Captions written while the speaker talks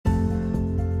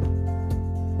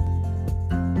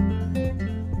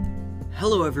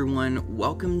Hello everyone,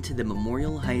 welcome to the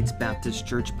Memorial Heights Baptist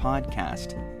Church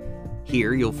podcast.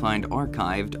 Here you'll find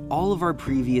archived all of our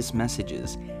previous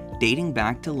messages, dating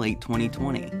back to late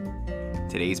 2020.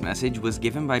 Today's message was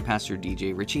given by Pastor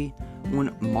DJ Ritchie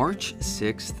on March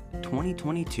 6th,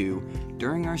 2022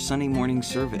 during our Sunday morning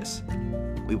service.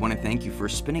 We want to thank you for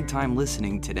spending time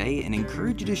listening today and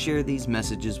encourage you to share these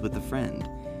messages with a friend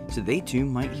so they too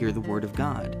might hear the Word of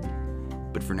God.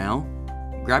 But for now,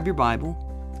 grab your Bible,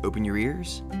 open your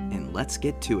ears, and let's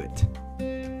get to it.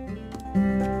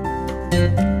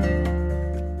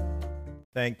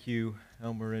 Thank you,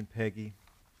 Elmer and Peggy.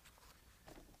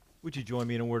 Would you join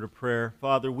me in a word of prayer?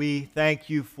 Father, we thank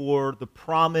you for the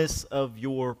promise of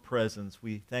your presence.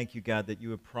 We thank you, God, that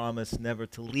you have promised never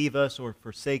to leave us or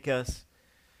forsake us,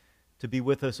 to be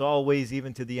with us always,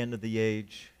 even to the end of the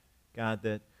age. God,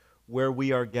 that where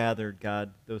we are gathered,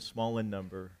 God, though small in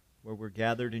number, where we're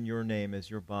gathered in your name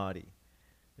as your body,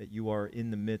 that you are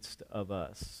in the midst of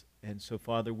us. And so,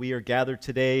 Father, we are gathered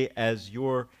today as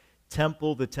your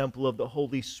temple, the temple of the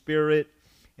Holy Spirit.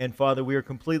 And, Father, we are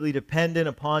completely dependent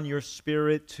upon your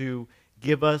Spirit to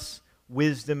give us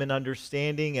wisdom and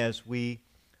understanding as we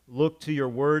look to your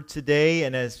word today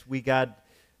and as we, God,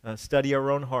 study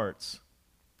our own hearts,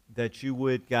 that you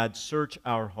would, God, search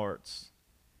our hearts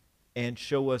and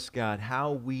show us, God,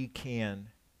 how we can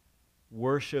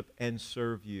worship and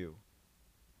serve you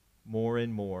more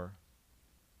and more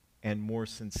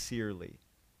sincerely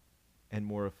and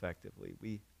more effectively.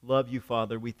 We love you,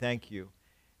 Father. We thank you.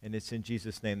 And it's in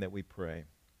Jesus' name that we pray.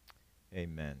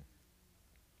 Amen.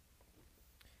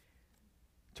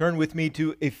 Turn with me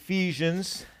to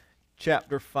Ephesians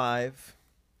chapter 5.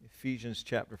 Ephesians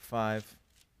chapter 5.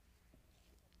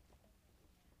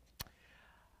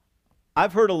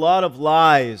 I've heard a lot of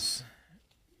lies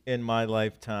in my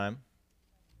lifetime,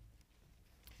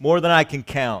 more than I can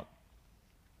count.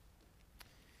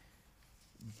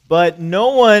 But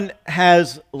no one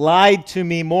has lied to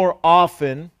me more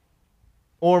often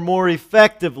or more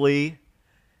effectively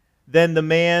than the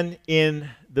man in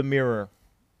the mirror.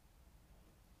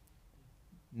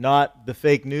 Not the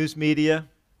fake news media,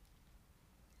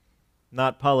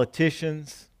 not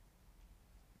politicians,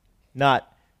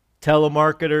 not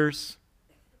telemarketers.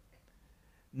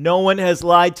 No one has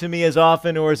lied to me as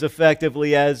often or as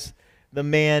effectively as the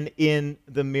man in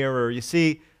the mirror. You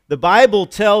see, the Bible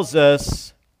tells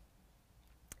us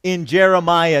in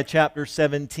Jeremiah chapter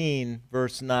 17,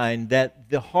 verse 9, that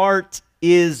the heart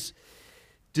is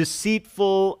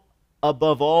deceitful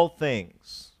above all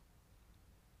things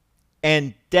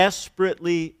and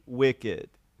desperately wicked.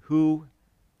 Who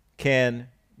can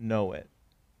know it?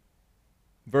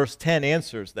 Verse 10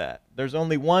 answers that. There's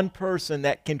only one person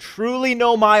that can truly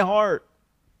know my heart,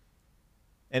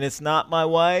 and it's not my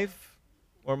wife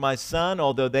or my son,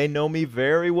 although they know me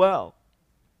very well.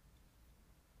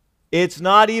 It's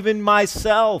not even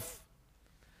myself.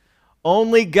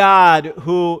 Only God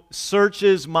who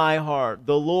searches my heart,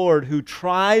 the Lord who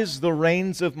tries the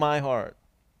reins of my heart.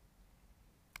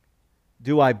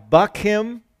 Do I buck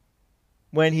him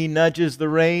when he nudges the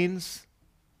reins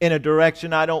in a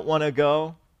direction I don't want to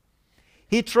go?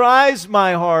 He tries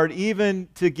my heart even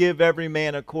to give every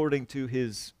man according to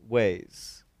his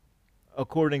ways,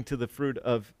 according to the fruit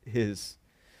of his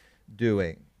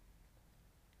doing.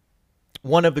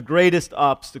 One of the greatest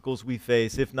obstacles we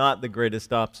face, if not the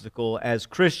greatest obstacle as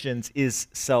Christians, is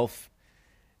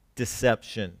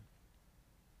self-deception.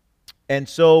 And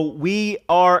so we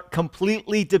are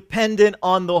completely dependent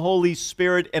on the Holy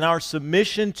Spirit and our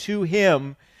submission to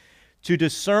Him to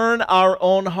discern our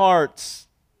own hearts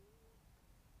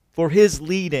for His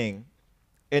leading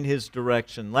and His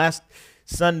direction. Last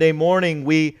Sunday morning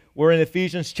we were in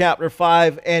Ephesians chapter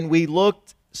 5 and we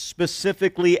looked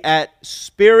specifically at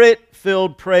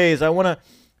Spirit-filled praise. I want to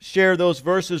share those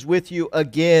verses with you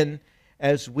again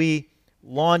as we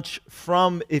launch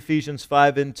from Ephesians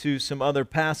 5 into some other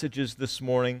passages this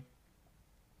morning.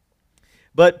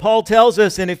 But Paul tells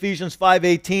us in Ephesians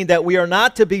 5:18 that we are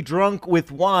not to be drunk with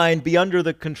wine, be under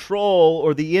the control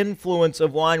or the influence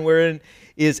of wine wherein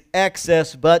is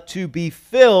excess, but to be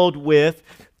filled with,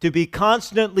 to be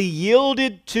constantly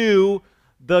yielded to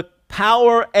the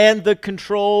power and the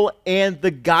control and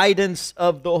the guidance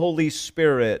of the Holy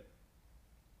Spirit.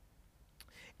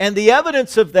 And the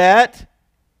evidence of that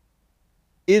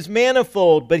is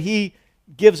manifold, but he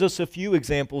gives us a few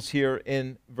examples here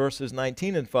in verses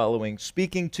 19 and following.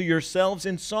 Speaking to yourselves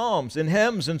in psalms and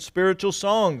hymns and spiritual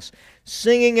songs,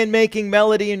 singing and making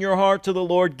melody in your heart to the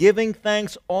Lord, giving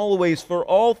thanks always for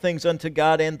all things unto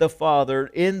God and the Father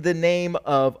in the name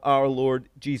of our Lord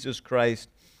Jesus Christ,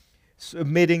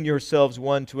 submitting yourselves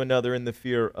one to another in the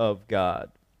fear of God.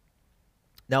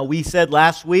 Now, we said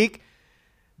last week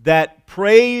that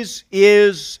praise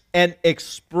is an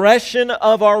expression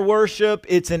of our worship.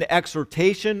 It's an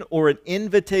exhortation or an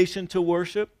invitation to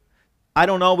worship. I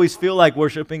don't always feel like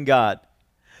worshiping God.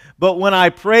 But when I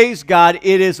praise God,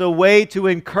 it is a way to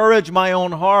encourage my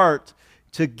own heart,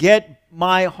 to get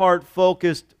my heart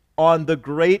focused on the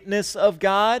greatness of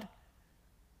God,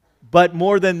 but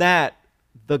more than that,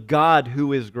 the God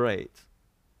who is great.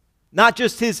 Not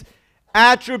just His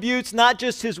attributes, not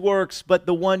just His works, but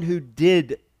the one who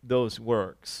did those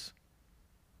works.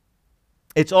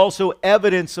 It's also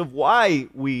evidence of why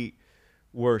we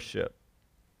worship.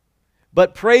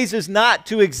 But praise is not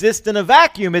to exist in a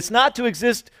vacuum. It's not to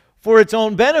exist for its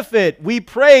own benefit. We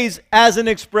praise as an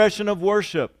expression of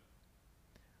worship.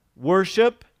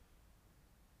 Worship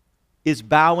is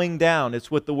bowing down. It's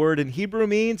what the word in Hebrew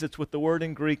means. It's what the word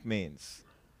in Greek means.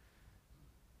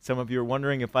 Some of you are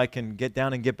wondering if I can get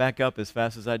down and get back up as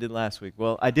fast as I did last week.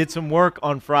 Well, I did some work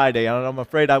on Friday, and I'm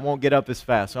afraid I won't get up as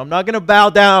fast. So I'm not going to bow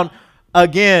down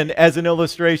again as an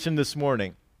illustration this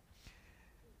morning.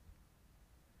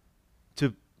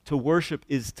 To worship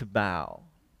is to bow.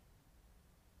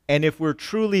 And if we're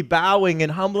truly bowing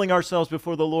and humbling ourselves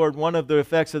before the Lord, one of the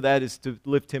effects of that is to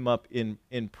lift Him up in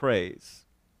praise.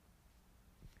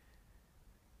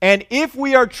 And if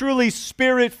we are truly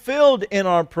Spirit-filled in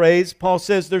our praise, Paul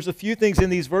says there's a few things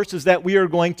in these verses that we are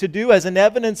going to do as an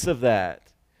evidence of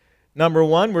that. Number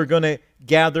one, we're going to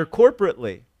gather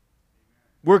corporately.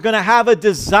 We're going to have a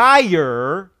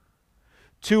desire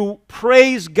to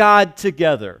praise God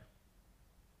together.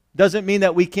 Doesn't mean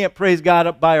that we can't praise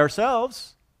God by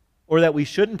ourselves or that we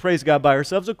shouldn't praise God by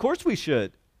ourselves. Of course we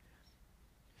should.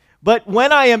 But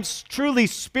when I am truly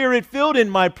Spirit-filled in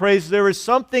my praise, there is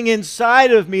something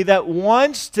inside of me that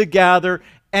wants to gather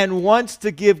and wants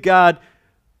to give God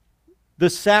the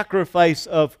sacrifice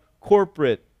of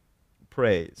corporate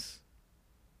praise.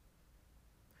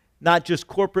 Not just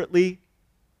corporately,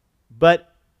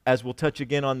 but, as we'll touch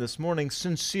again on this morning,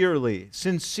 sincerely.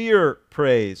 Sincere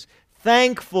praise,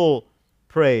 thankful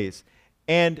praise,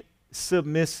 and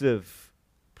submissive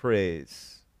praise.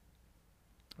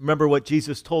 Remember what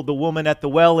Jesus told the woman at the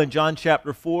well in John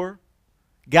chapter 4?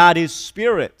 God is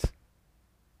Spirit.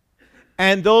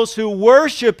 And those who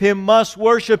worship Him must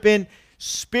worship in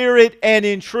spirit and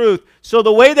in truth. So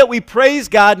the way that we praise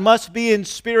God must be in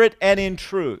spirit and in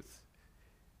truth.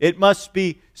 It must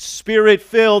be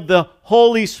Spirit-filled, the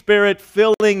Holy Spirit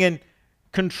filling and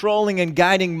controlling and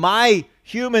guiding my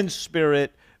human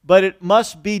spirit, but it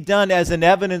must be done as an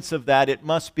evidence of that. It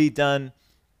must be done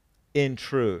in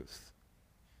truth.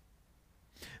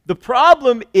 The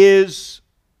problem is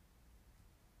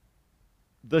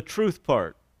the truth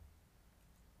part.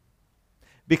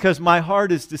 Because my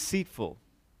heart is deceitful.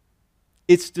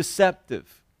 It's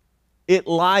deceptive. It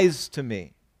lies to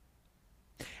me.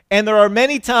 And there are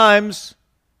many times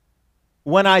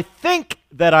when I think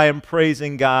that I am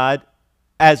praising God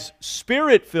as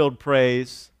Spirit-filled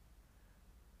praise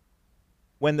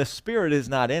when the Spirit is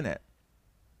not in it.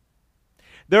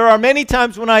 There are many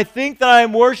times when I think that I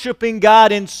am worshiping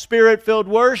God in Spirit-filled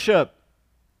worship,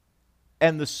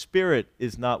 and the Spirit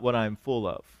is not what I'm full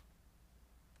of.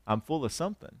 I'm full of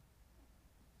something.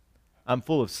 I'm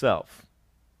full of self.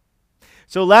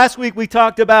 So last week we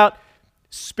talked about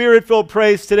Spirit-filled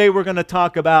praise. Today we're going to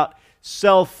talk about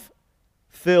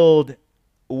self-filled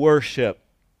worship.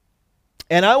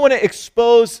 And I want to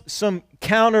expose some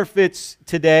counterfeits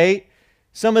today.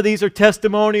 Some of these are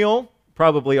testimonial.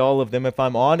 Probably all of them, if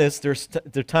I'm honest. There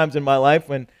are times in my life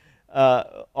when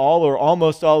all or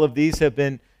almost all of these have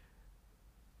been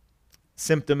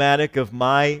symptomatic of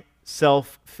my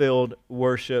self-filled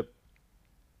worship.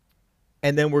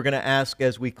 And then we're going to ask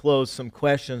as we close some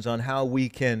questions on how we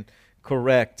can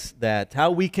correct that, how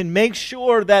we can make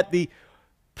sure that the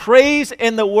praise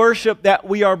and the worship that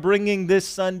we are bringing this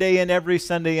Sunday and every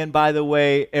Sunday, and by the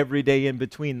way, every day in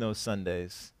between those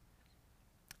Sundays,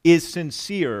 is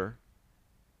sincere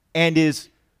and is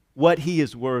what He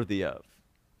is worthy of.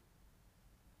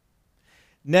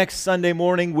 Next Sunday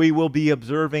morning, we will be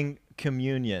observing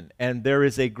communion, and there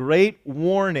is a great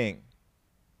warning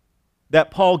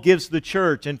that Paul gives the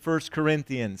church in 1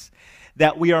 Corinthians,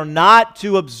 that we are not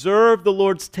to observe the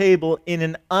Lord's table in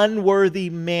an unworthy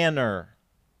manner.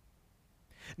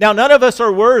 Now, none of us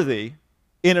are worthy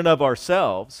in and of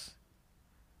ourselves.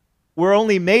 We're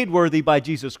only made worthy by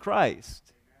Jesus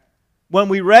Christ. When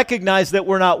we recognize that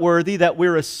we're not worthy, that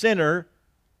we're a sinner,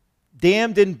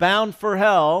 damned and bound for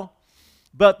hell,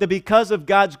 but that because of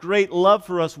God's great love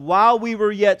for us, while we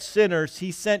were yet sinners,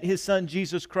 He sent His Son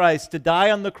Jesus Christ to die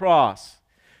on the cross,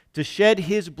 to shed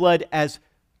His blood as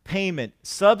payment,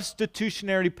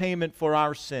 substitutionary payment for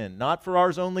our sin. Not for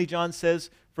ours only, John says,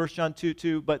 1 John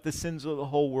 2:2, but the sins of the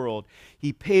whole world.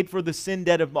 He paid for the sin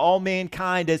debt of all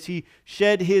mankind as he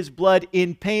shed his blood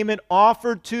in payment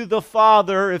offered to the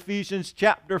Father, Ephesians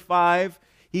chapter 5.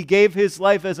 He gave his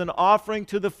life as an offering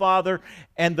to the Father,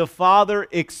 and the Father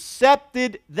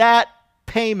accepted that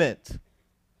payment.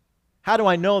 How do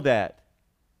I know that?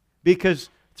 Because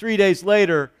 3 days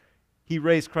later, he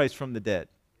raised Christ from the dead.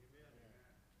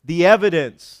 The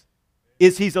evidence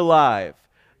is he's alive.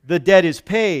 The debt is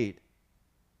paid.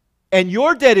 And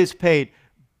your debt is paid.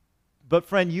 But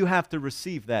friend, you have to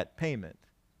receive that payment.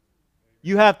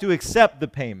 You have to accept the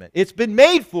payment. It's been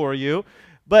made for you,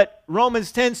 but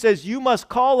Romans 10 says you must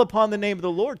call upon the name of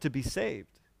the Lord to be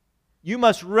saved. You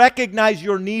must recognize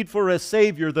your need for a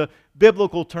Savior. The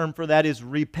biblical term for that is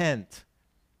repent.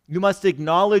 You must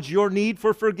acknowledge your need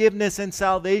for forgiveness and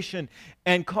salvation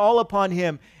and call upon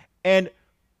Him. And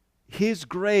His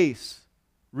grace,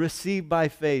 received by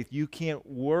faith. You can't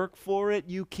work for it.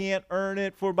 You can't earn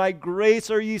it. For by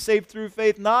grace are ye saved through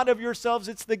faith, not of yourselves.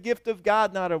 It's the gift of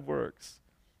God, not of works,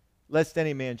 lest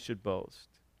any man should boast.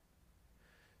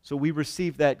 So we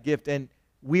receive that gift, and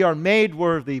we are made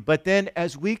worthy. But then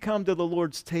as we come to the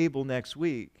Lord's table next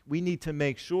week, we need to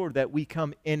make sure that we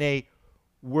come in a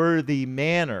worthy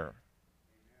manner.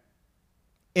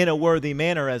 In a worthy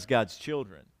manner as God's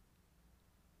children.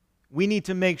 We need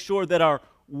to make sure that our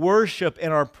worship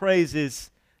and our praise is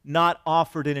not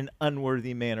offered in an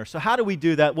unworthy manner. So how do we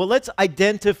do that? Well, let's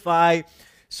identify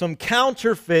some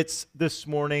counterfeits this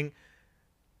morning.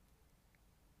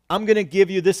 I'm going to give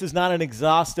you, this is not an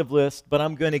exhaustive list, but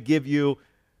I'm going to give you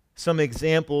some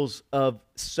examples of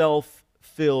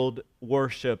self-filled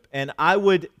worship. And I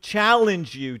would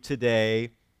challenge you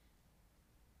today,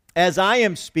 as I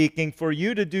am speaking, for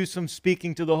you to do some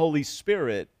speaking to the Holy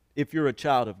Spirit if you're a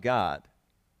child of God.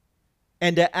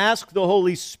 And to ask the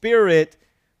Holy Spirit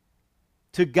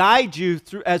to guide you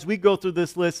through, as we go through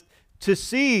this list, to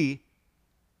see,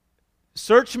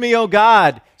 search me, O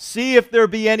God, see if there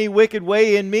be any wicked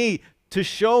way in me, to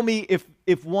show me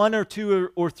if one or two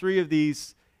or three of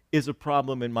these is a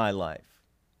problem in my life.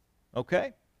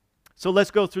 Okay? So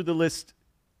let's go through the list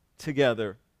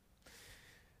together.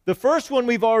 The first one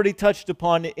we've already touched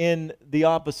upon in the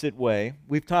opposite way.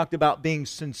 We've talked about being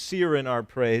sincere in our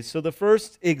praise. So the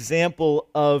first example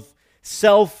of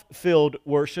self-filled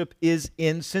worship is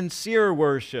insincere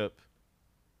worship.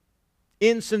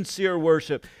 Insincere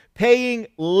worship. Paying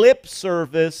lip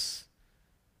service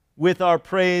with our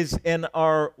praise and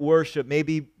our worship.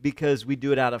 Maybe because we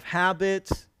do it out of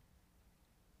habit,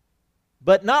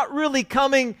 but not really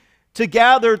coming to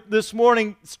gather this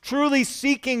morning, truly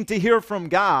seeking to hear from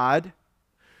God,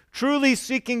 truly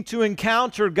seeking to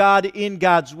encounter God in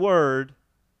God's Word,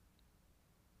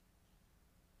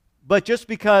 but just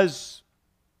because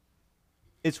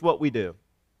it's what we do.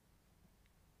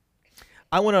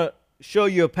 I want to show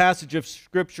you a passage of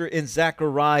Scripture in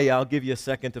Zechariah. I'll give you a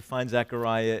second to find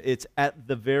Zechariah. It's at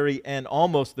the very end,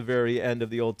 almost the very end of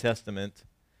the Old Testament.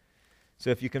 So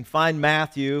if you can find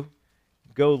Matthew,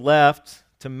 go left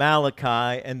to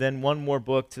Malachi, and then one more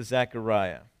book to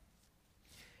Zechariah.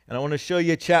 And I want to show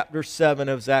you chapter 7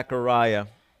 of Zechariah.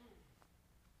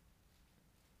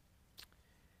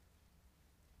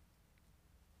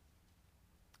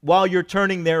 While you're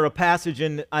turning there, a passage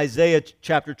in Isaiah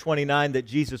chapter 29 that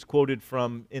Jesus quoted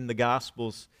from in the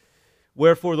Gospels.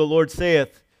 Wherefore the Lord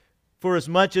saith, for as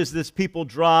much as this people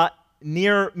draw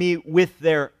near me with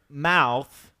their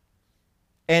mouth,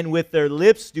 and with their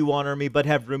lips do honor me, but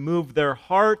have removed their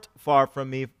heart far from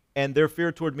me, and their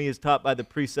fear toward me is taught by the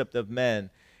precept of men.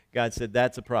 God said,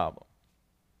 that's a problem.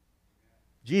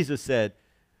 Jesus said,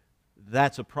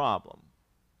 that's a problem.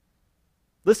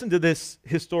 Listen to this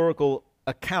historical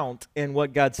account and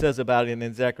what God says about it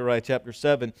in Zechariah chapter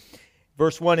 7,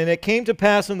 verse 1. And it came to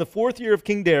pass in the 4th year of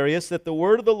King Darius that the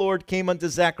word of the Lord came unto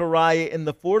Zechariah in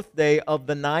the 4th day of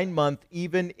the 9th month,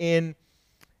 even in,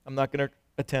 I'm not going to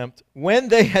attempt, when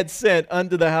they had sent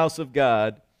unto the house of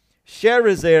God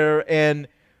Sherezer and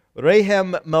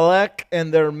Rehem-melech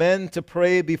and their men to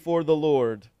pray before the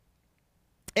Lord,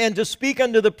 and to speak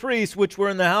unto the priests which were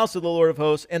in the house of the Lord of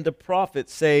hosts, and to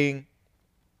prophets, saying,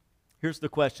 here's the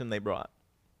question they brought.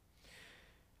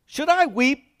 Should I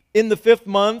weep in the 5th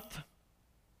month,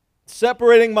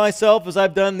 separating myself as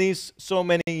I've done these so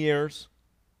many years?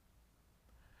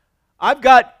 I've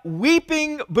got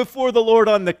weeping before the Lord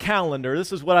on the calendar.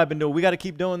 This is what I've been doing. We got to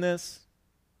keep doing this.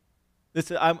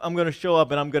 I'm going to show up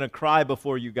and I'm going to cry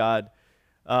before you, God,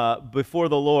 before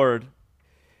the Lord.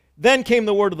 Then came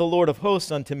the word of the Lord of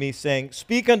hosts unto me, saying,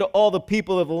 speak unto all the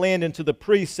people of the land and to the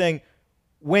priests, saying,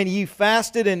 when ye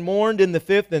fasted and mourned in the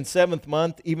 5th and 7th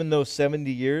month, even those 70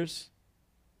 years?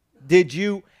 Did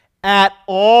you at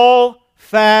all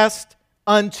fast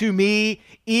unto me,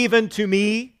 even to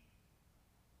me?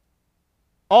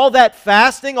 All that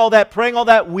fasting, all that praying, all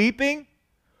that weeping,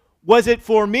 was it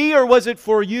for me or was it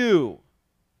for you?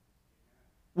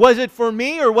 Was it for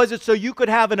me or was it so you could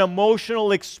have an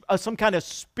emotional, some kind of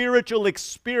spiritual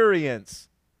experience?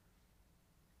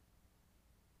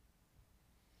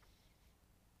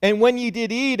 And when ye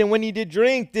did eat and when ye did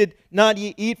drink, did not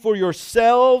ye eat for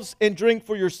yourselves and drink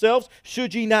for yourselves?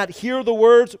 Should ye not hear the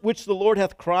words which the Lord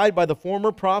hath cried by the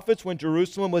former prophets when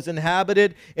Jerusalem was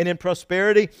inhabited and in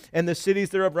prosperity, and the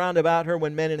cities thereof round about her,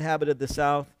 when men inhabited the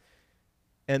south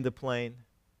and the plain?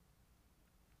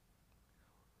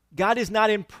 God is not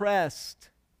impressed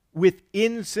with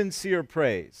insincere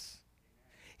praise.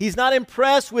 He's not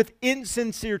impressed with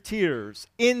insincere tears,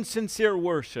 insincere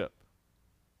worship.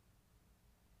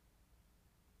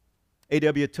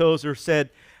 A.W. Tozer said,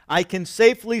 I can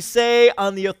safely say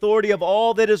on the authority of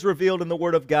all that is revealed in the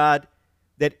Word of God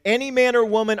that any man or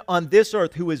woman on this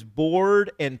earth who is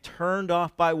bored and turned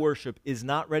off by worship is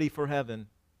not ready for heaven.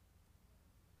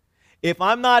 If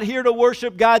I'm not here to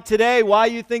worship God today, why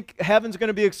do you think heaven's going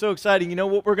to be so exciting? You know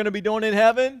what we're going to be doing in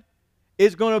heaven?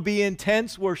 It's going to be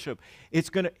intense worship. It's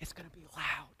going to be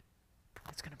loud.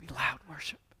 It's going to be loud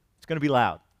worship. It's going to be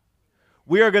loud.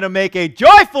 We are going to make a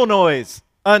joyful noise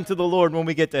unto the Lord when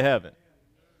we get to heaven.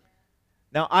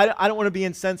 Now, I don't want to be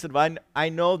insensitive. I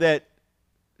know that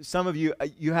some of you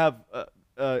have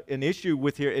an issue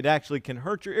with here. It actually can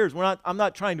hurt your ears. I'm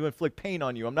not trying to inflict pain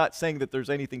on you. I'm not saying that there's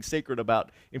anything sacred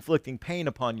about inflicting pain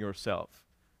upon yourself.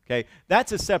 Okay,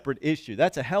 that's a separate issue.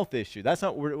 That's a health issue. That's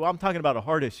not. I'm talking about a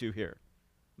heart issue here.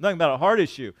 I'm talking about a heart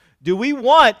issue. Do we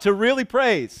want to really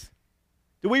praise?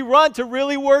 Do we want to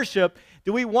really worship?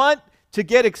 Do we want to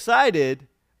get excited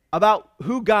about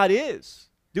who God is?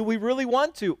 Do we really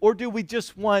want to? Or do we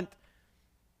just want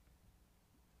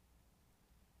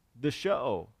the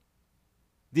show,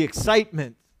 the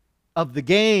excitement of the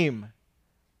game?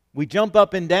 We jump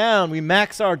up and down, we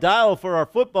max our dial for our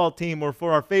football team or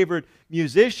for our favorite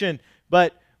musician,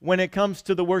 but when it comes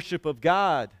to the worship of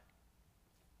God,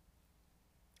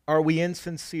 are we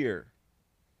insincere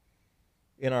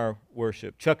in our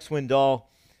worship? Chuck Swindoll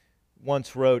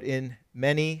once wrote, in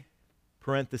many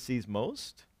parentheses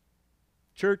most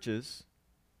churches,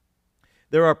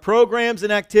 there are programs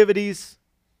and activities,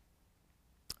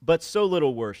 but so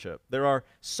little worship. There are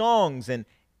songs and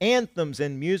anthems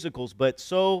and musicals, but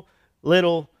so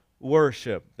little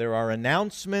worship. There are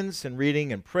announcements and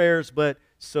reading and prayers, but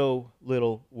so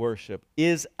little worship.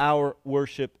 Is our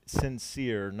worship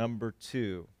sincere? Number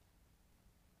 2,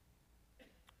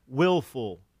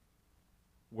 willful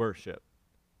worship.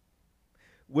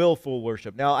 Willful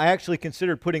worship. Now, I actually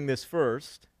considered putting this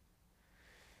first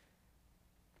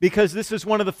because this is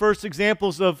one of the first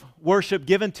examples of worship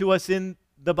given to us in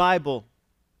the Bible.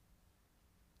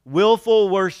 Willful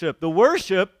worship. The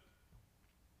worship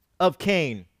of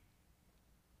Cain.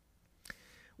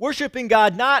 Worshiping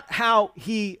God not how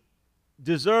He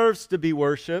deserves to be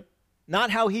worshiped, not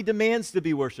how He demands to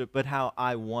be worshiped, but how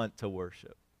I want to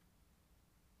worship.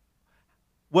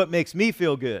 What makes me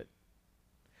feel good?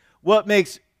 What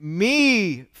makes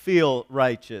me feel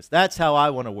righteous? That's how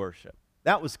I want to worship.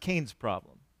 That was Cain's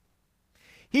problem.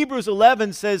 Hebrews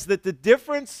 11 says that the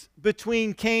difference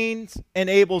between Cain's and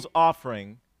Abel's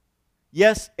offering,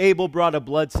 yes, Abel brought a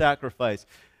blood sacrifice,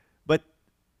 but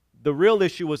the real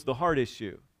issue was the heart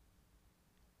issue.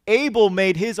 Abel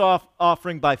made his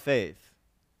offering by faith.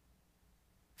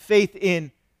 Faith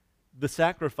in the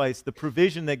sacrifice, the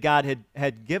provision that God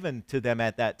had given to them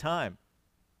at that time.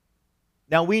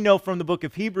 Now, we know from the book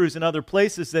of Hebrews and other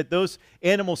places that those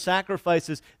animal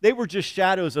sacrifices, they were just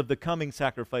shadows of the coming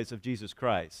sacrifice of Jesus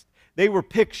Christ. They were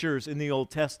pictures in the Old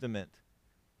Testament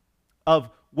of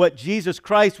what Jesus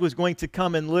Christ was going to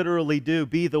come and literally do,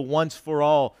 be the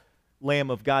once-for-all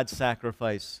Lamb of God's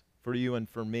sacrifice for you and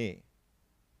for me.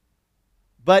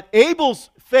 But Abel's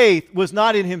faith was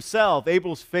not in himself.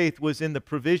 Abel's faith was in the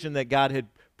provision that God had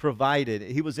provided.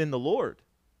 He was in the Lord.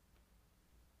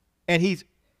 And he's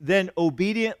then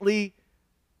obediently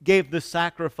gave the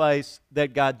sacrifice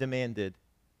that God demanded.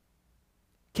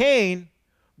 Cain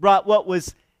brought what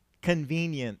was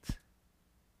convenient.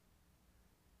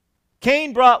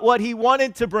 Cain brought what he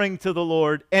wanted to bring to the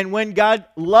Lord, and when God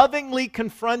lovingly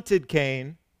confronted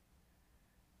Cain,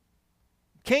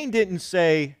 Cain didn't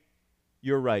say,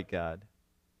 "You're right, God.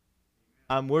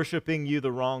 I'm worshiping you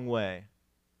the wrong way.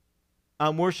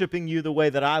 I'm worshiping you the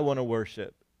way that I want to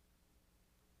worship."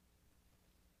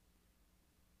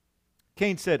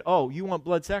 Cain said, "Oh, you want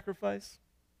blood sacrifice?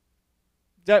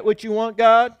 Is that what you want,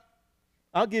 God?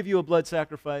 I'll give you a blood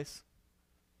sacrifice.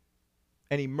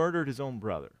 And he murdered his own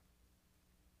brother.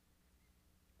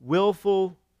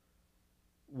 Willful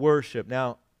worship.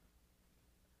 Now,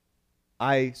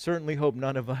 I certainly hope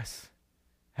none of us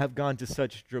have gone to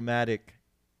such dramatic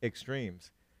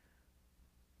extremes.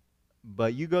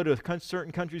 But you go to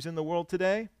certain countries in the world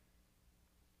today,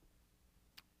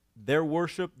 their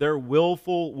worship, their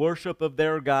willful worship of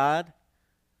their God,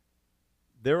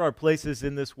 there are places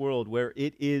in this world where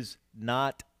it is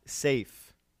not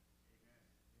safe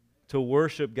to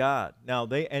worship God. Now,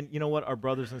 and you know what? Our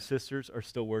brothers and sisters are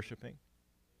still worshiping.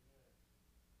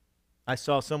 I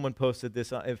saw someone posted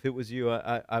this. If it was you,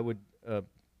 I would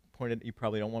point it. You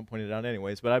probably don't want to point it out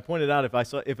anyways, but I pointed out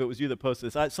if it was you that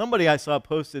posted this. Somebody I saw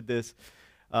posted this,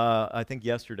 I think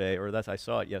yesterday, or I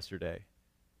saw it yesterday.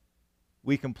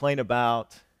 We complain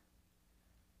about,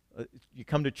 you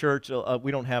come to church,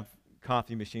 we don't have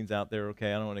coffee machines out there,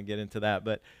 okay? I don't want to get into that,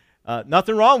 but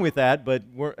nothing wrong with that, but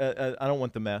I don't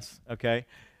want the mess, okay?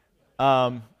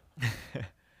 I'm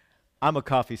a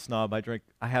coffee snob.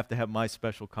 I have to have my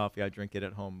special coffee. I drink it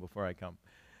at home before I come.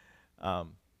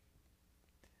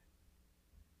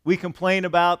 We complain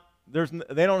about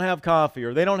they don't have coffee,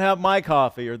 or they don't have my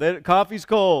coffee, or coffee's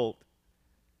cold.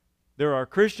 There are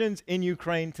Christians in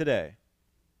Ukraine today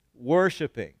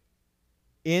worshiping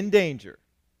in danger,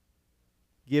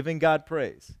 giving God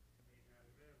praise.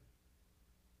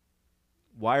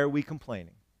 Why are we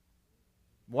complaining?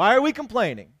 Why are we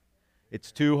complaining?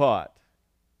 It's too hot.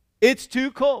 It's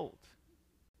too cold.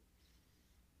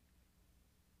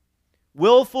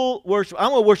 Willful worship. I'm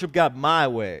going to worship God my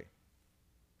way.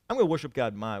 I'm going to worship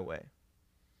God my way.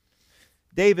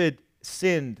 David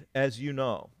sinned, as you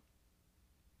know,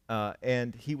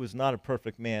 and he was not a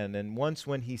perfect man. And once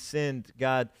when he sinned,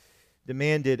 God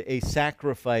demanded a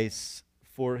sacrifice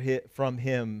from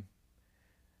him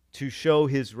to show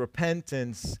his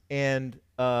repentance. And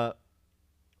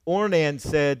Ornan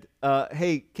said,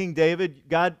 hey, King David,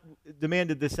 God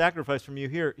demanded this sacrifice from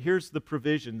you. Here's the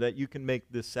provision that you can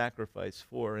make this sacrifice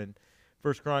for. And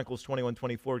 1 Chronicles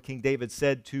 21:24, King David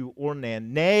said to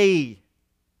Ornan, nay,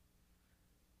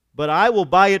 but I will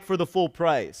buy it for the full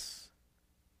price.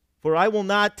 For I will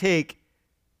not take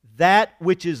that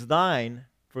which is thine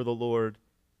for the Lord,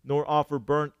 nor offer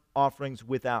burnt offerings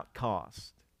without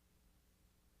cost.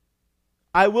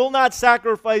 I will not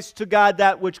sacrifice to God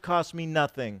that which costs me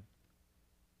nothing.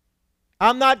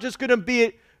 I'm not just going to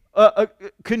be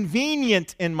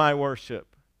convenient in my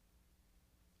worship.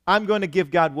 I'm going to give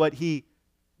God what He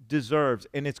deserves,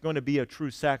 and it's going to be a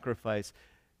true sacrifice.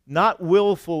 Not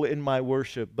willful in my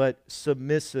worship, but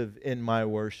submissive in my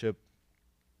worship.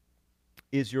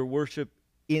 Is your worship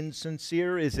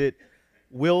insincere? Is it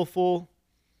willful?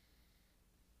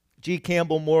 G.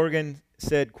 Campbell Morgan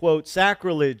said, quote,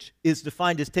 sacrilege is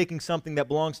defined as taking something that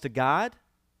belongs to God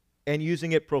and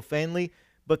using it profanely,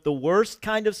 but the worst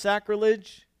kind of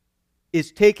sacrilege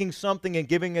is taking something and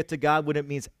giving it to God when it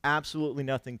means absolutely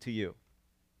nothing to you.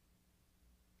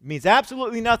 It means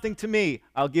absolutely nothing to me.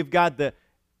 I'll give God the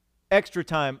extra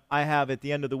time I have at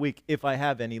the end of the week. If I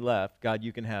have any left, God,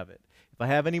 you can have it. If I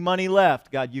have any money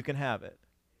left, God, you can have it.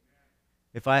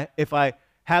 If I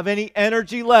have any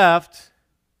energy left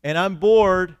and I'm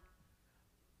bored,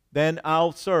 then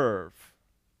I'll serve.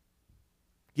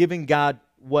 Giving God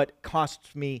what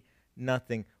costs me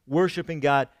nothing. Worshiping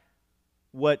God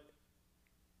what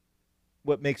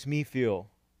makes me feel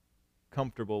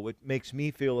comfortable, what makes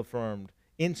me feel affirmed.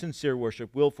 Insincere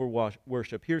worship, willful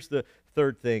worship. Here's the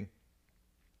third thing.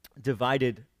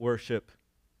 Divided worship.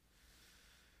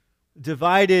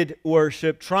 Divided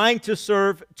worship, trying to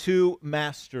serve two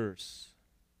masters.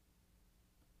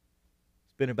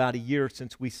 It's been about a year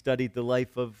since we studied the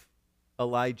life of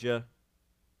Elijah,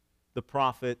 the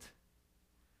prophet,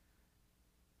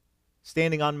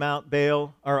 standing on Mount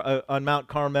Baal, or on Mount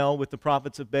Carmel with the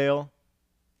prophets of Baal.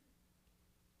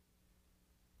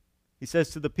 He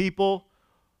says to the people,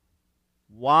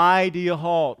 why do you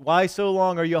halt? Why so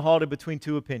long are you halted between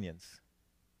two opinions?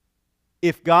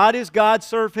 If God is God,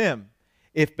 serve Him.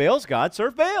 If Baal's God,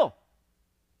 serve Baal.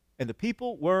 And the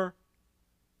people were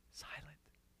silent.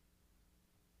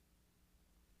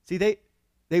 See,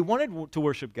 they wanted to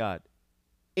worship God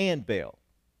and Baal.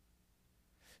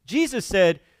 Jesus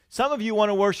said, some of you want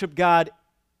to worship God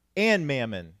and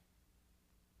mammon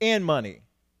and money.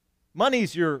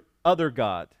 Money's your other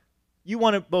god. You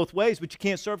want it both ways, but you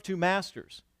can't serve two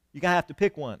masters. You're going to have to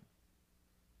pick one.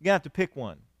 You're going to have to pick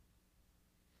one.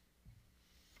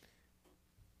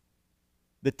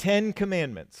 The 10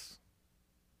 Commandments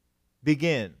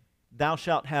begin, thou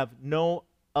shalt have no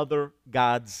other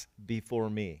gods before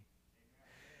me.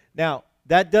 Now,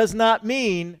 that does not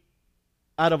mean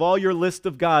out of all your list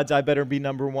of gods, I better be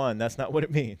number one. That's not what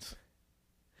it means.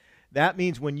 That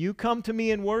means when you come to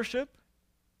me in worship,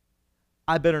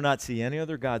 I better not see any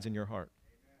other gods in your heart.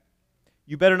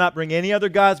 You better not bring any other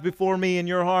gods before me in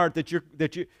your heart that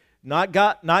you not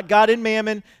God in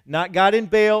Mammon, not God in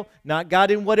Baal, not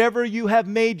God in whatever you have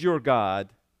made your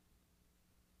God.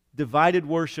 Divided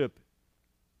worship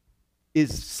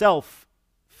is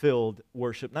self-filled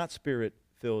worship, not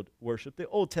spirit-filled worship. The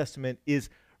Old Testament is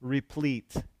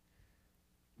replete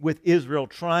with Israel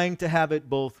trying to have it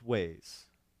both ways.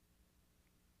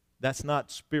 That's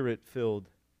not spirit-filled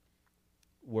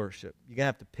worship. You're going to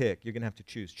have to pick. You're going to have to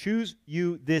choose. Choose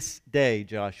you this day,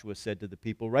 Joshua said to the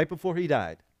people right before he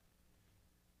died.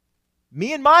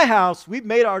 Me and my house, we've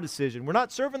made our decision. We're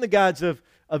not serving the gods of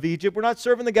Egypt. We're not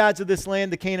serving the gods of this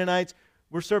land, the Canaanites.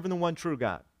 We're serving the one true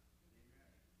God.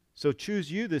 So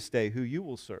choose you this day who you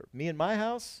will serve. Me and my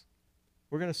house,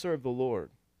 we're going to serve the Lord.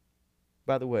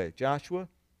 By the way, Joshua,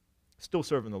 still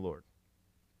serving the Lord.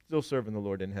 Still serving the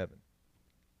Lord in heaven.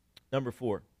 Number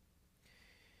 4,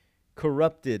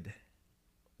 corrupted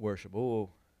worship. Oh,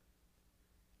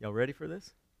 y'all ready for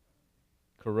this?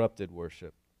 Corrupted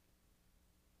worship.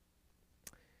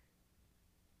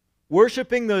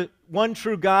 Worshiping the one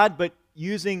true God, but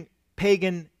using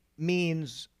pagan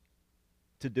means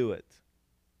to do it.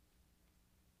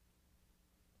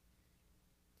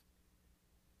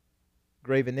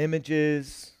 Graven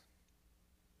images,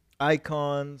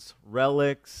 icons,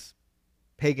 relics,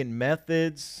 pagan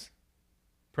methods,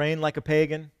 praying like a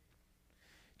pagan.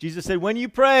 Jesus said, when you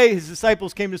pray, his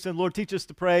disciples came to him and said, Lord, teach us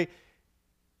to pray.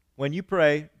 When you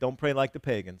pray, don't pray like the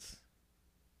pagans.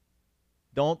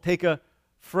 Don't take a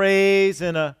phrase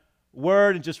and a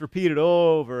word and just repeat it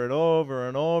over and over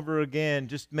and over again.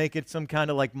 Just make it some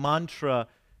kind of like mantra.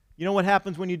 You know what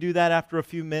happens when you do that after a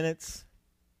few minutes?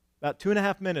 About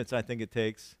 2.5 minutes, I think it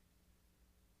takes.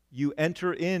 You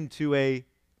enter into a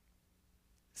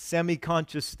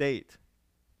semi-conscious state.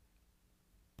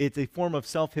 It's a form of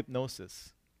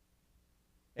self-hypnosis.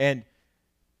 And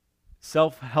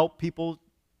self-help people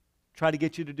try to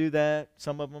get you to do that.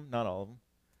 Some of them, not all of them.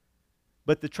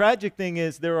 But the tragic thing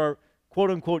is there are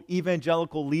quote-unquote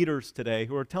evangelical leaders today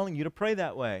who are telling you to pray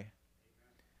that way.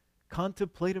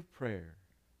 Contemplative prayer,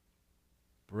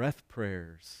 breath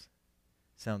prayers.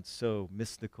 Sounds so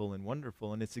mystical and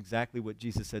wonderful, and it's exactly what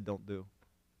Jesus said don't do.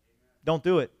 Don't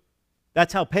do it.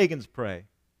 That's how pagans pray.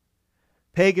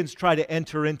 Pagans try to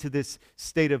enter into this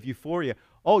state of euphoria.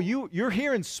 Oh, you're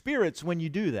hearing spirits when you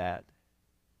do that.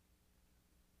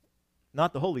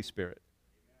 Not the Holy Spirit.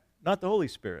 Not the Holy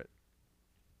Spirit.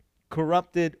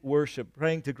 Corrupted worship,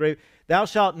 praying to grave. Thou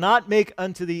shalt not make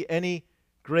unto thee any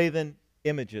graven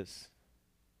images.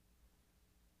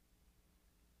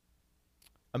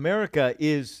 America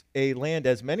is a land,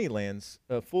 as many lands,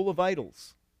 full of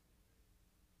idols.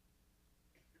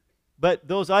 But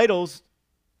those idols,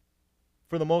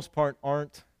 for the most part,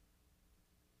 aren't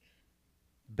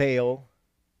Baal,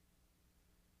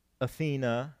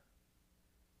 Athena,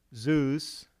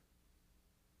 Zeus.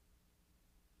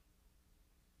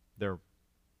 They're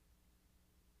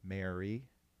Mary,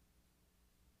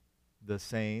 the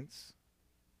saints.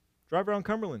 Drive around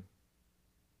Cumberland.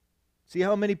 See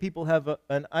how many people have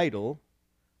an idol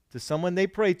to someone they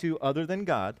pray to other than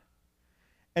God.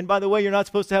 And by the way, you're not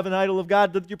supposed to have an idol of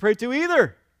God that you pray to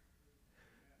either.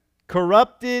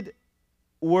 Corrupted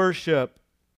worship.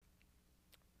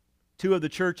 2 of the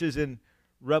churches in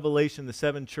Revelation, the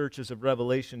 7 churches of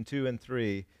Revelation 2 and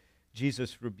 3,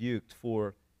 Jesus rebuked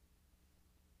for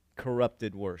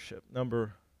corrupted worship.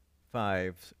 Number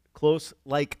 5, close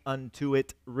like unto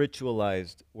it,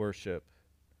 ritualized worship.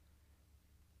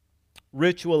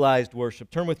 Ritualized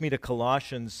worship. Turn with me to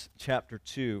Colossians chapter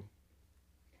 2.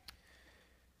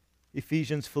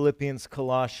 Ephesians, Philippians,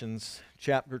 Colossians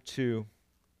chapter 2.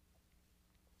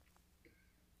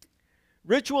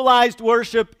 Ritualized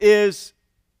worship is,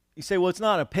 you say, well, it's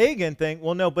not a pagan thing.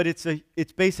 Well, no, but it's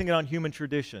basing it on human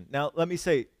tradition. Now, let me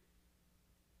say,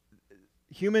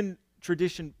 human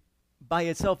tradition by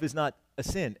itself is not a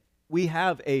sin. We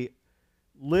have a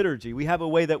liturgy. We have a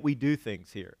way that we do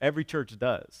things here. Every church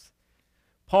does.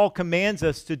 Paul commands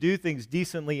us to do things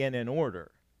decently and in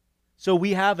order. So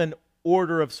we have an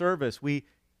order of service. We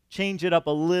change it up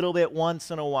a little bit once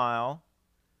in a while.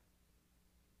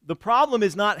 The problem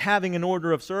is not having an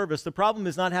order of service. The problem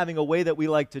is not having a way that we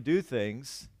like to do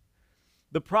things.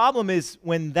 The problem is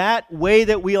when that way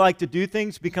that we like to do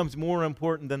things becomes more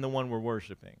important than the one we're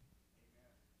worshiping.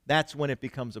 That's when it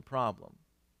becomes a problem.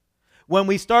 When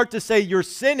we start to say, you're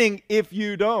sinning if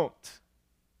you don't.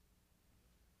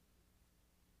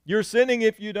 You're sinning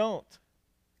if you don't.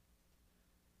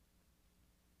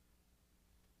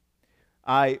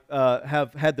 I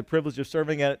have had the privilege of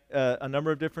serving at a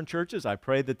number of different churches. I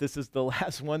pray that this is the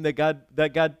last one that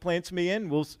God plants me in.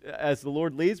 We'll, as the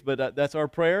Lord leads, but that's our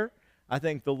prayer. I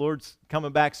think the Lord's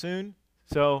coming back soon,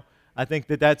 so I think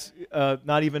that that's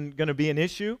not even going to be an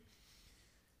issue.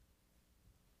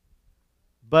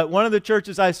 But one of the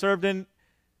churches I served in,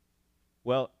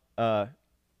 well,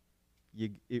 you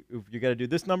got to do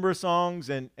this number of songs,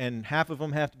 and half of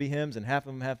them have to be hymns, and half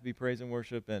of them have to be praise and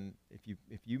worship. And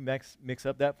if you mix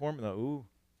up that formula,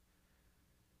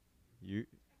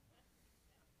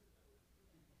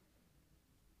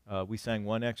 we sang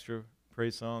one extra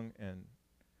praise song and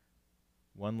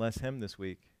one less hymn this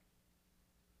week.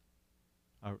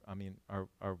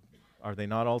 Are they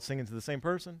not all singing to the same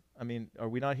person? I mean, are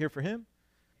we not here for him?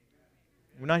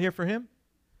 We're not here for him?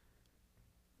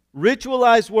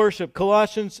 Ritualized worship,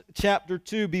 Colossians chapter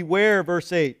 2, beware,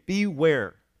 verse 8,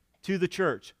 beware, to the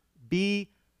church,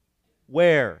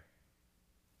 beware,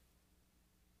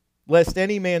 lest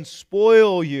any man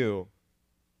spoil you,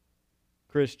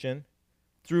 Christian,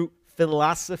 through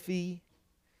philosophy,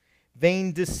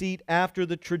 vain deceit after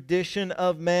the tradition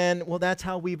of men. Well, that's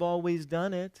how we've always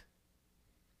done it.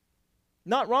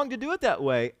 Not wrong to do it that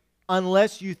way,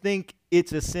 unless you think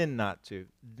it's a sin not to.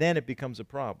 Then it becomes a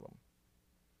problem.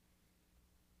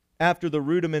 After the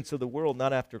rudiments of the world,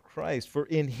 not after Christ. For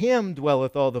in him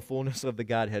dwelleth all the fullness of the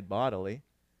Godhead bodily.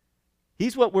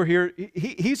 He's what we're here.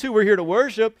 He's who we're here to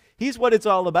worship. He's what it's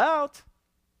all about.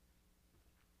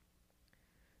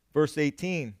 Verse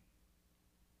 18.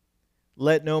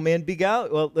 Let no man beguile.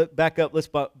 Well, let's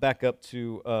back up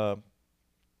to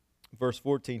verse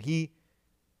 14. He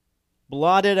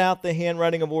blotted out the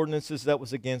handwriting of ordinances that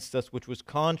was against us, which was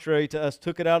contrary to us,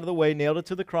 took it out of the way, nailed it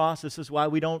to the cross. This is why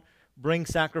we don't bring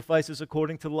sacrifices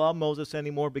according to the law of Moses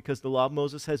anymore, because the law of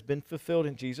Moses has been fulfilled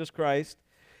in Jesus Christ.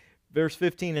 Verse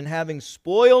 15, and having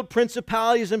spoiled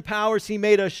principalities and powers, he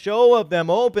made a show of them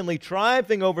openly,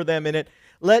 triumphing over them in it.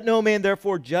 Let no man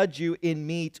therefore judge you in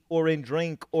meat or in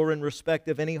drink or in respect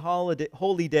of any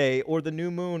holy day or the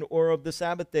new moon or of the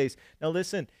Sabbath days. Now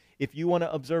listen, if you want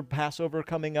to observe Passover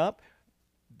coming up,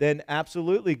 then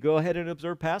absolutely go ahead and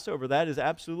observe Passover. That is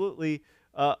absolutely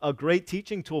a great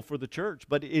teaching tool for the church,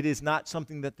 but it is not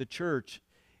something that the church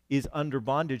is under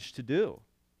bondage to do.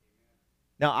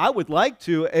 Now, I would like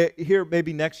to, here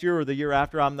maybe next year or the year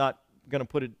after, I'm not going to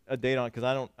put a date on it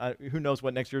because who knows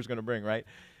what next year is going to bring, right?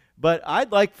 But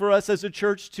I'd like for us as a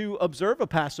church to observe a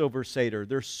Passover Seder.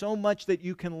 There's so much that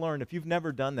you can learn. If you've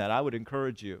never done that, I would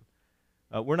encourage you.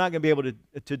 We're not going to be able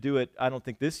to do it, I don't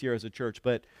think, this year as a church,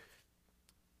 but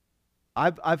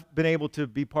I've been able to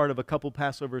be part of a couple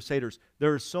Passover Seders.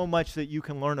 There is so much that you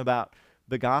can learn about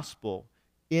the gospel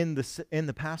in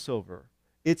the Passover.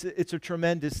 It's a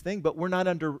tremendous thing, but we're not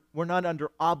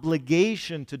under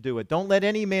obligation to do it. Don't let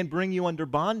any man bring you under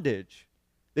bondage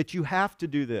that you have to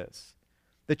do this,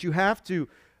 that you have to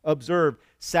observe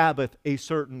Sabbath a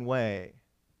certain way.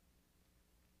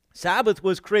 Sabbath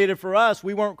was created for us.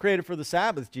 We weren't created for the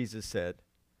Sabbath, Jesus said.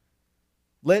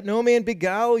 Let no man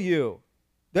beguile you.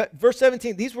 Verse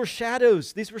 17, these were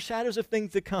shadows. These were shadows of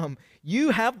things to come.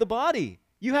 You have the body.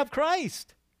 You have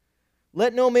Christ.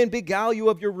 Let no man beguile you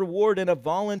of your reward in a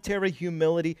voluntary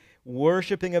humility,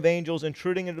 worshiping of angels,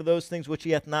 intruding into those things which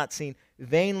he hath not seen,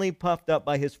 vainly puffed up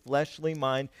by his fleshly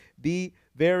mind. Be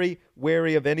very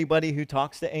wary of anybody who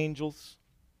talks to angels.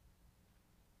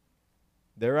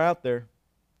 They're out there.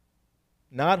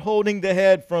 Not holding the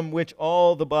head, from which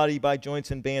all the body by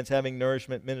joints and bands, having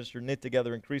nourishment, ministered, knit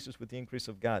together, increases with the increase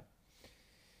of God.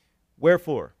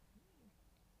 Wherefore,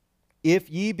 if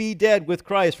ye be dead with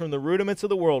Christ from the rudiments of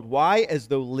the world, why, as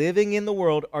though living in the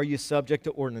world, are you subject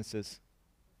to ordinances?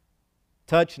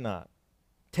 Touch not,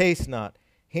 taste not,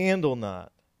 handle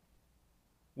not,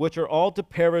 which are all to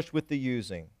perish with the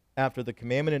using, after the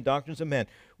commandment and doctrines of men,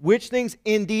 which things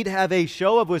indeed have a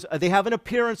show of wisdom. They have an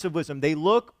appearance of wisdom. They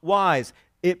look wise.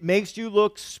 It makes you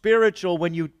look spiritual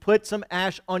when you put some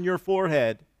ash on your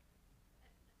forehead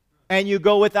and you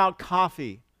go without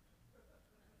coffee.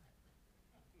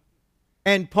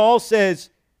 And Paul says,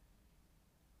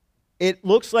 it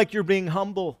looks like you're being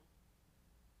humble.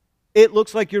 It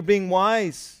looks like you're being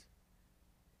wise.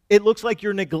 It looks like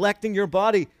you're neglecting your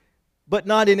body, but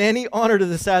not in any honor to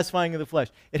the satisfying of the flesh.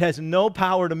 It has no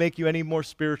power to make you any more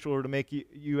spiritual or to make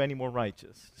you any more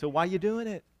righteous. So why are you doing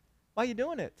it? Why are you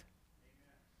doing it?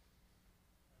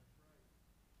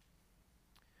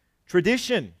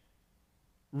 Tradition,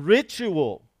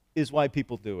 ritual is why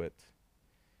people do it.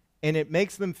 And it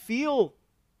makes them feel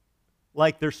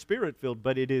like they're spirit-filled,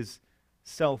 but it is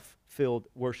self-filled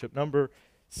worship. Number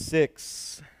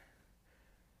 6,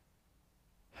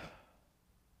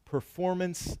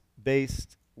 performance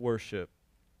Performance-based worship.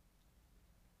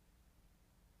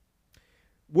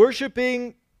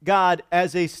 Worshiping God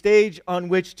as a stage on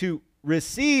which to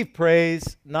receive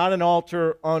praise, not an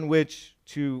altar on which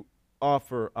to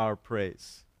offer our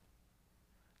praise.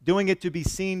 Doing it to be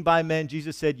seen by men.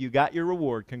 Jesus said, you got your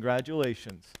reward.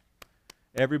 Congratulations.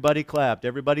 Everybody clapped.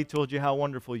 Everybody told you how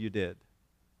wonderful you did.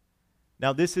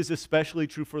 Now, this is especially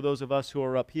true for those of us who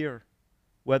are up here,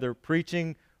 whether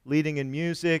preaching, leading in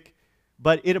music,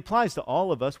 but it applies to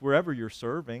all of us wherever you're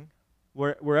serving.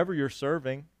 Wherever you're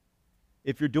serving.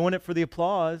 If you're doing it for the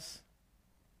applause,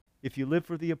 if you live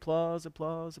for the applause,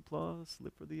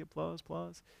 live for the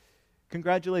applause,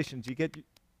 congratulations, you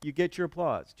get your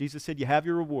applause. Jesus said you have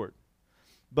your reward.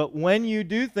 But when you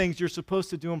do things, you're supposed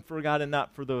to do them for God and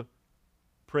not for the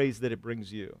praise that it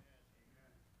brings you.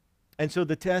 And so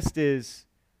the test is,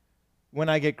 when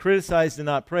I get criticized and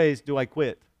not praised, do I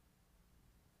quit?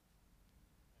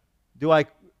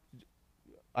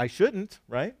 I shouldn't,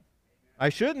 right? I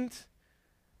shouldn't.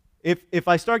 If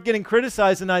I start getting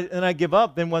criticized and I give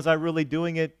up, then was I really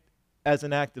doing it as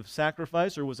an act of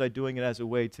sacrifice, or was I doing it as a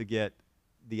way to get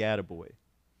the attaboy?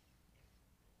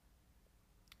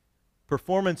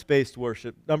 Performance-based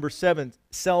worship. Number 7,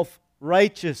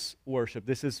 self-righteous worship.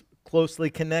 This is closely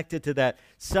connected to that.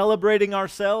 Celebrating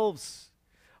ourselves,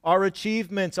 our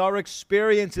achievements, our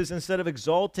experiences, instead of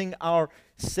exalting our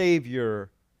Savior.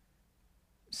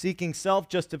 Seeking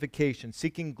self-justification,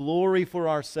 seeking glory for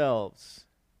ourselves.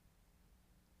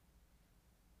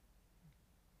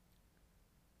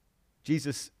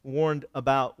 Jesus warned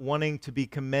about wanting to be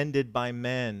commended by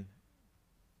men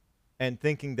and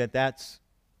thinking that that's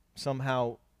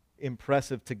somehow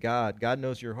impressive to God. God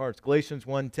knows your hearts. Galatians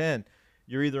 1:10,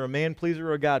 you're either a man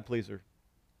pleaser or a God pleaser.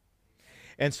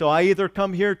 And so I either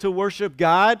come here to worship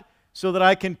God so that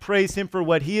I can praise Him for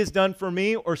what He has done for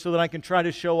me, or so that I can try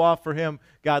to show off for Him,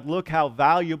 God, look how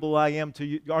valuable I am to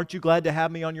you. Aren't you glad to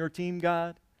have me on your team,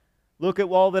 God? Look at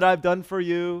all that I've done for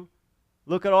you.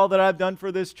 Look at all that I've done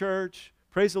for this church.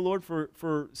 Praise the Lord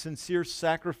for sincere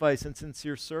sacrifice and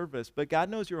sincere service. But God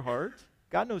knows your heart.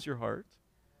 God knows your heart.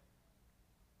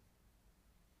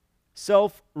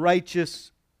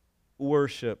 Self-righteous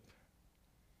worship.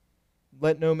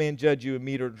 Let no man judge you in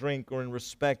meat or drink or in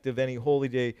respect of any holy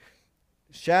day.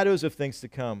 Shadows of things to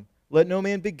come. Let no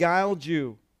man beguile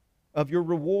you of your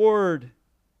reward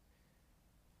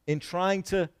in trying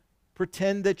to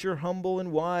pretend that you're humble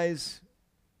and wise.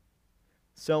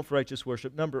 Self-righteous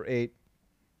worship. Number 8,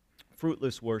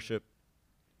 fruitless worship.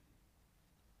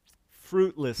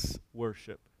 Fruitless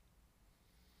worship.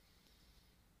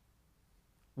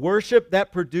 Worship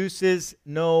that produces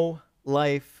no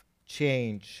life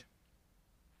change.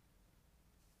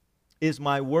 Is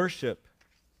my worship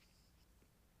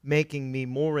making me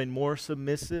more and more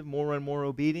submissive, more and more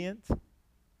obedient?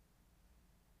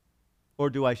 Or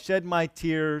do I shed my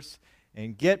tears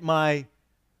and get my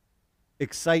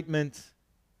excitement,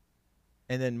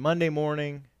 and then Monday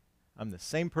morning, I'm the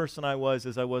same person I was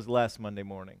as I was last Monday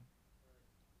morning.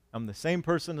 I'm the same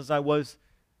person as I was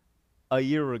a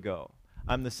year ago.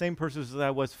 I'm the same person as I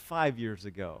was 5 years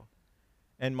ago.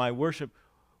 And my worship,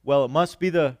 well, it must be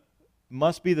the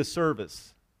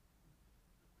service.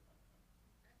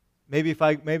 Maybe if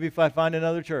I find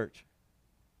another church.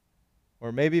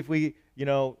 Or maybe if we,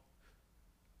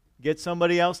 get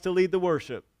somebody else to lead the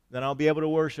worship, then I'll be able to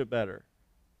worship better.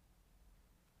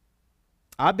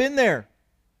 I've been there.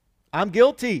 I'm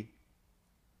guilty.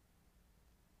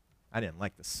 I didn't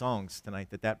like the songs tonight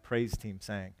that praise team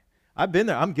sang. I've been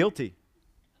there. I'm guilty.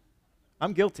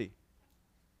 I'm guilty.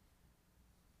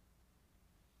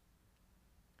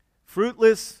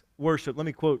 Fruitless worship. Let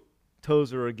me quote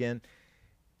Tozer again.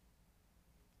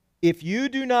 If you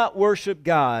do not worship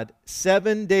God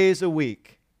 7 days a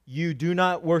week, you do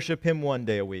not worship Him 1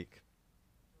 day a week.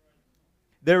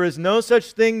 There is no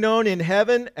such thing known in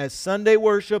heaven as Sunday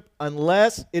worship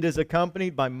unless it is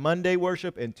accompanied by Monday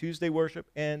worship and Tuesday worship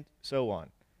and so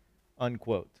on.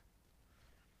 Unquote.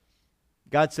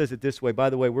 God says it this way.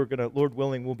 By the way, Lord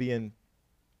willing, we'll be in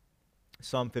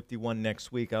Psalm 51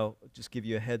 next week. I'll just give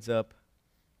you a heads up.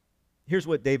 Here's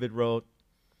what David wrote.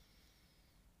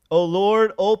 O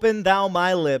Lord, open thou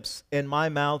my lips, and my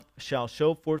mouth shall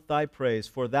show forth thy praise.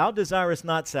 For thou desirest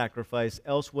not sacrifice,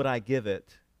 else would I give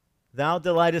it. Thou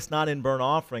delightest not in burnt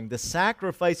offering. The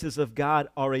sacrifices of God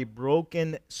are a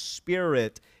broken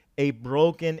spirit, a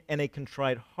broken and a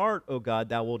contrite heart, O God,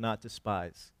 thou wilt not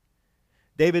despise.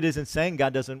 David isn't saying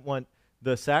God doesn't want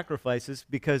the sacrifices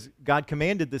because God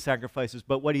commanded the sacrifices,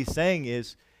 but what he's saying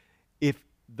is if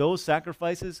those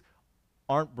sacrifices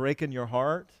aren't breaking your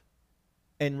heart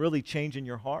and really changing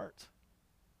your heart,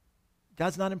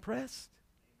 God's not impressed.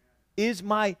 Is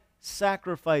my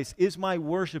sacrifice, is my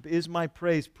worship, is my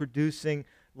praise producing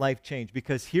life change?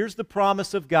 Because here's the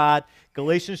promise of God,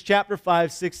 Galatians chapter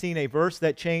 5:16, a verse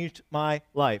that changed my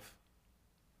life.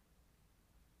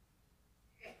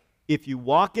 If you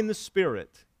walk in the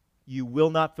Spirit, you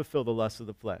will not fulfill the lusts of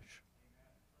the flesh.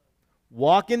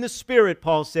 Walk in the Spirit,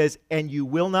 Paul says, and you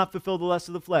will not fulfill the lusts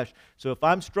of the flesh. So if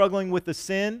I'm struggling with a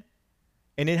sin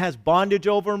and it has bondage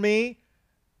over me,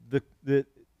 the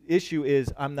issue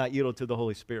is I'm not yielded to the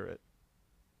Holy Spirit.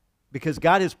 Because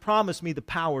God has promised me the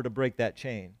power to break that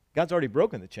chain. God's already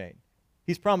broken the chain.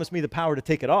 He's promised me the power to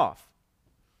take it off.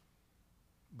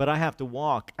 But I have to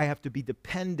walk. I have to be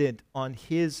dependent on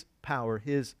His power,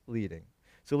 His leading.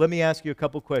 So let me ask you a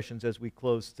couple questions as we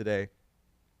close today.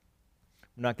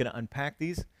 I'm not going to unpack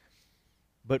these.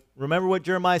 But remember what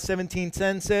Jeremiah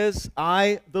 17:10 says?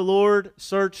 I, the Lord,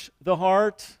 search the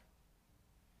heart.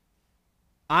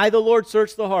 I, the Lord,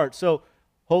 search the heart. So,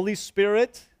 Holy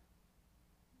Spirit,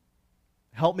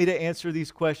 help me to answer these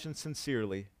questions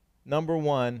sincerely. Number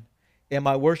one, am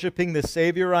I worshiping the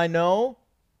Savior I know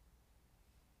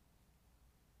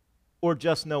or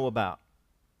just know about?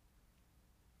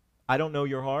 I don't know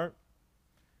your heart.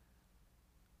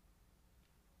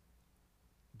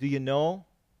 Do you know?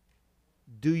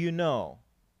 Do you know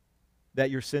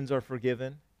that your sins are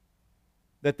forgiven?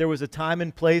 That there was a time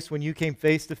and place when you came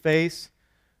face to face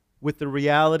with the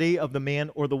reality of the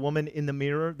man or the woman in the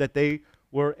mirror, that they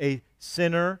were a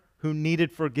sinner who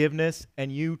needed forgiveness,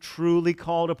 and you truly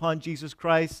called upon Jesus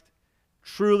Christ,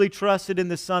 truly trusted in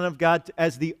the Son of God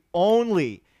as the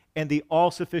only and the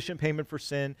all-sufficient payment for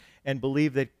sin, and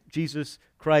believed that Jesus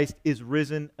Christ is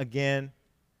risen again,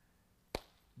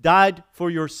 died for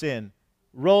your sin,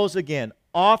 rose again,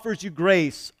 offers you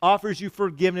grace, offers you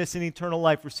forgiveness and eternal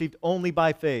life received only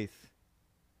by faith.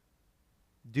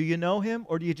 Do you know Him,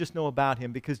 or do you just know about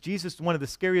Him? Because Jesus, one of the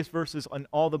scariest verses in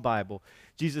all the Bible,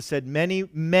 Jesus said, many,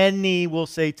 many will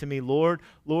say to me, Lord,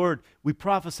 Lord, we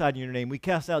prophesied in your name, we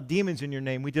cast out demons in your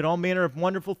name, we did all manner of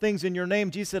wonderful things in your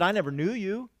name. Jesus said, I never knew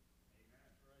you.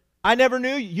 I never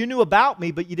knew you. You knew about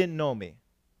me, but you didn't know me.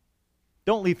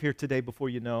 Don't leave here today before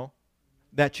you know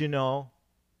that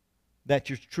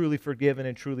you're truly forgiven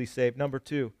and truly saved. Number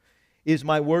two, is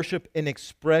my worship an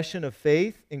expression of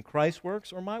faith in Christ's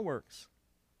works or my works?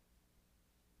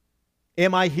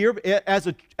 Am I here as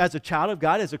a child of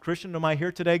God, as a Christian, am I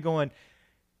here today going,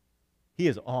 He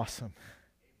is awesome.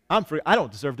 I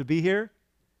don't deserve to be here,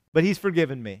 but He's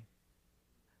forgiven me.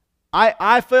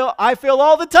 I fail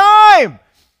all the time.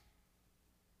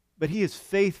 But He is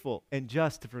faithful and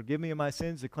just to forgive me of my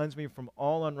sins, to cleanse me from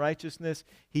all unrighteousness.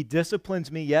 He disciplines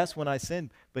me, yes, when I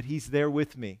sin, but He's there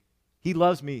with me. He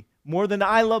loves me more than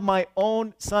I love my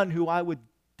own son who I would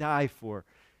die for.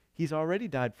 He's already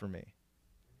died for me.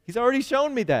 He's already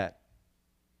shown me that.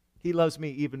 He loves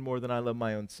me even more than I love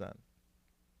my own son.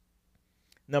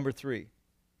 Number three,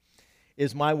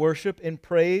 is my worship and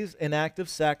praise an act of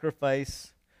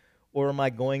sacrifice, or am I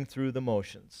going through the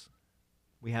motions?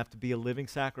 We have to be a living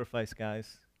sacrifice,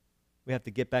 guys. We have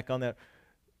to get back on that.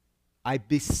 I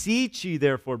beseech you,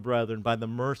 therefore, brethren, by the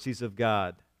mercies of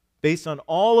God, based on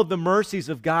all of the mercies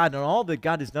of God and all that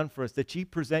God has done for us, that ye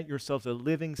present yourselves a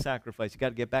living sacrifice. You got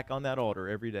to get back on that altar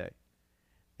every day.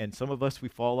 And some of us, we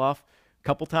fall off a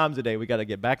couple times a day. We got to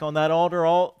get back on that altar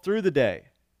all through the day.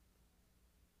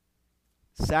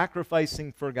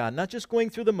 Sacrificing for God, not just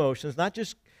going through the motions, not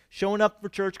just showing up for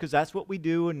church because that's what we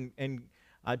do, and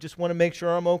I just want to make sure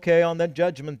I'm okay on that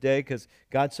judgment day because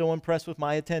God's so impressed with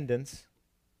my attendance.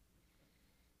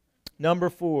 Number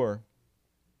four,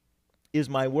 is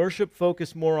my worship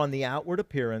focused more on the outward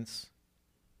appearance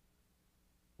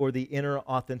or the inner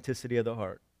authenticity of the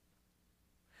heart?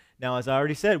 Now, as I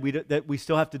already said, we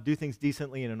still have to do things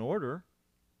decently and in order.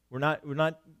 We're not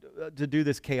to do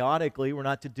this chaotically. We're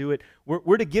not to do it.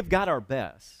 We're to give God our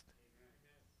best.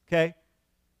 Okay?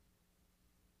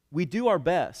 We do our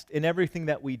best in everything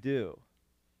that we do.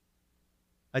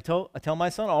 I tell my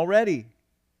son already,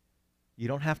 you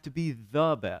don't have to be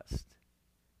the best.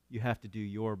 You have to do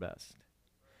your best.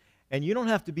 And you don't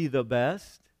have to be the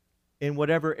best in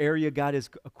whatever area God has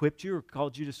equipped you or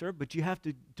called you to serve, but you have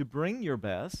to bring your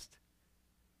best.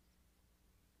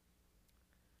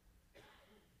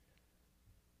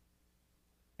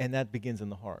 And that begins in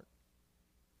the heart.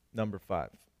 Number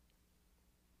five,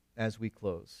 as we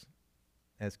close.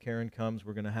 As Karen comes,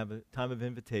 we're going to have a time of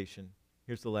invitation.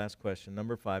 Here's the last question.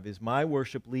 Number five, is my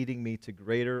worship leading me to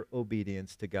greater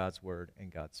obedience to God's word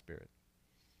and God's Spirit?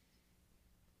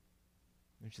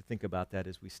 I want you to think about that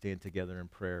as we stand together in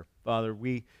prayer. Father,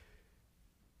 we,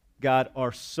 God,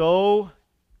 are so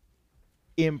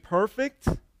imperfect,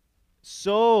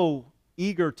 so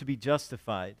eager to be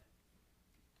justified.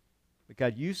 But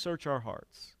God, you search our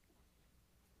hearts.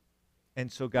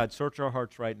 And so, God, search our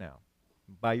hearts right now.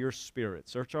 By your Spirit,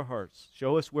 search our hearts.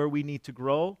 Show us where we need to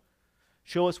grow.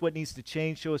 Show us what needs to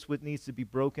change. Show us what needs to be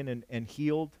broken and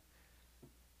healed.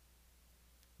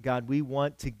 God, we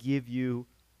want to give you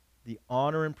the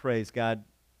honor and praise. God,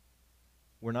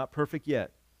 we're not perfect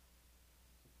yet,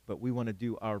 but we want to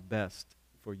do our best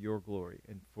for your glory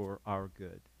and for our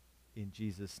good. In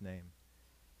Jesus' name,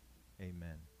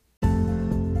 amen.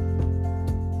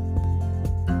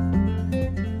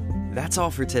 That's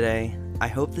all for today. I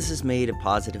hope this has made a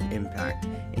positive impact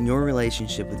in your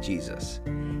relationship with Jesus.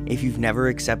 If you've never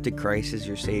accepted Christ as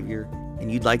your Savior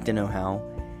and you'd like to know how,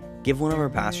 give one of our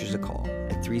pastors a call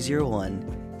at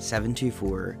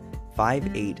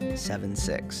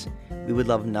 301-724-5876. We would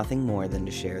love nothing more than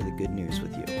to share the good news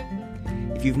with you.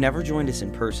 If you've never joined us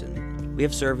in person, we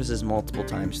have services multiple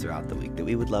times throughout the week that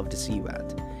we would love to see you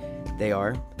at. They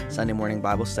are Sunday morning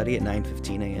Bible study at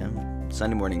 9:15 a.m.,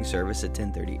 Sunday morning service at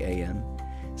 10:30 a.m.,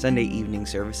 Sunday evening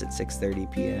service at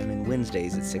 6:30 p.m., and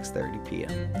Wednesdays at 6:30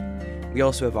 p.m. We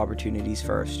also have opportunities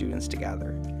for our students to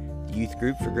gather. The youth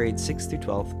group for grades 6 through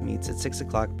 12 meets at 6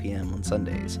 o'clock p.m. on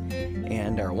Sundays,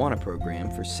 and our AWANA program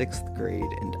for 6th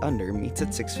grade and under meets at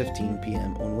 6:15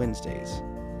 p.m. on Wednesdays.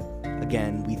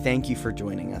 Again, we thank you for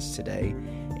joining us today,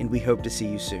 and we hope to see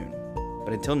you soon.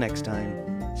 But until next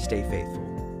time, stay faithful.